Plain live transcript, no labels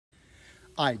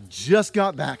I just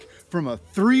got back from a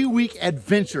 3-week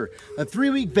adventure, a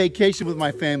 3-week vacation with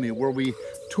my family where we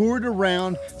toured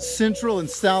around Central and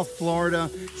South Florida,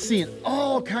 seeing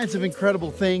all kinds of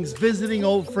incredible things, visiting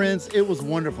old friends. It was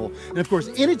wonderful. And of course,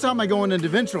 anytime I go on an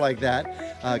adventure like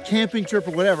that, camping trip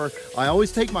or whatever, I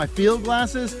always take my field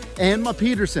glasses and my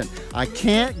Peterson. I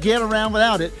can't get around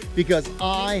without it because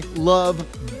I love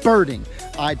birding.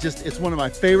 It's one of my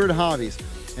favorite hobbies.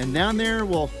 And down there,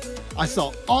 well, I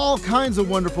saw all kinds of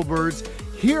wonderful birds.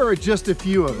 Here are just a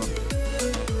few of them.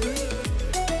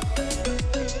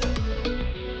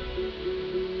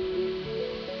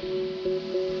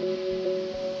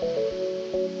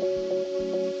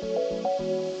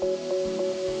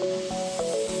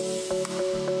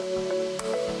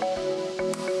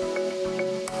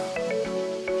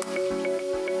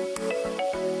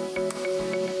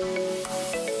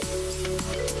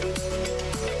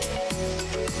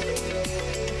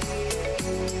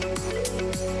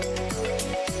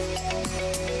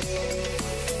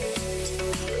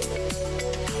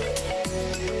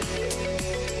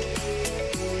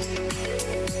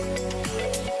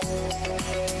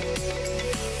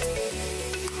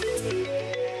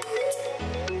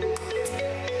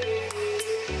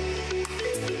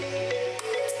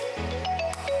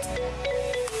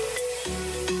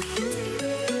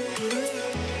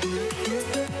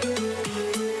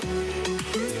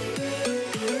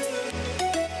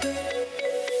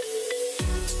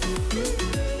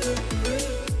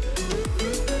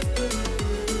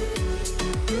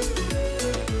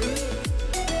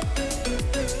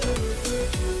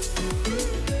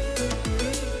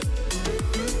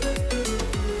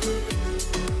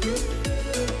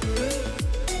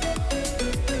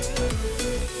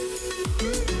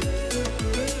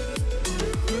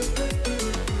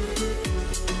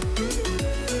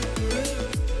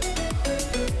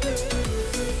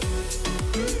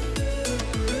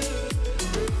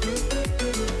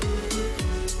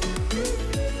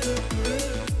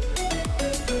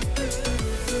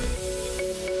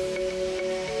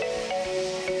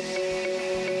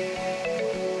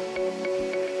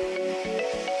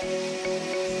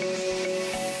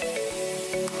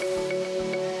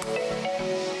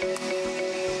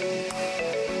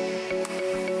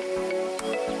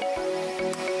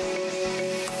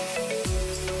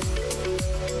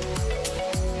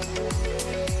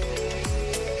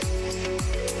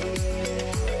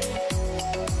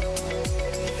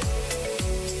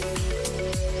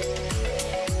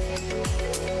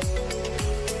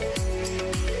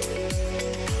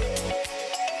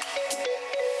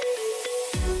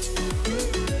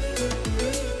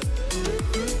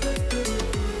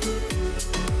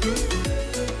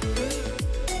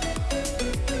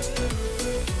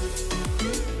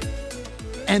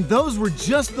 And those were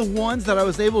just the ones that I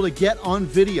was able to get on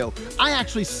video. I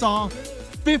actually saw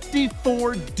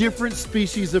 54 different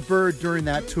species of bird during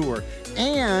that tour.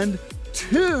 And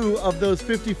 2 of those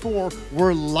 54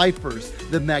 were lifers,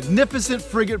 the magnificent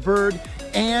frigate bird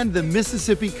and the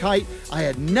Mississippi kite. I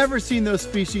had never seen those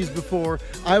species before.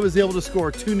 I was able to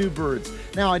score 2 new birds.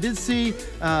 Now I did see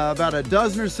about a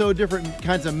dozen or so different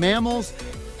kinds of mammals,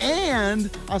 and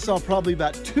I saw probably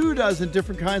about 24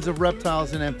 different kinds of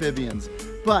reptiles and amphibians.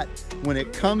 But when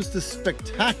it comes to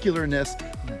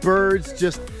spectacularness,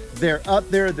 birds they're up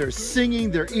there, they're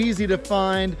singing, they're easy to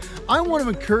find. I want to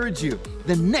encourage you,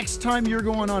 the next time you're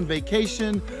going on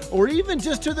vacation or even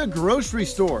just to the grocery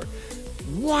store,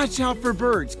 watch out for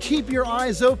birds. Keep your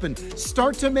eyes open.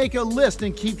 Start to make a list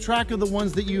and keep track of the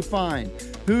ones that you find.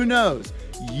 Who knows?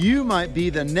 You might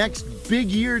be the next big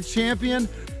year champion.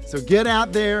 So get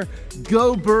out there,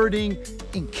 go birding,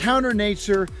 encounter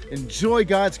nature, enjoy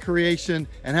God's creation,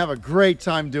 and have a great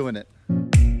time doing it.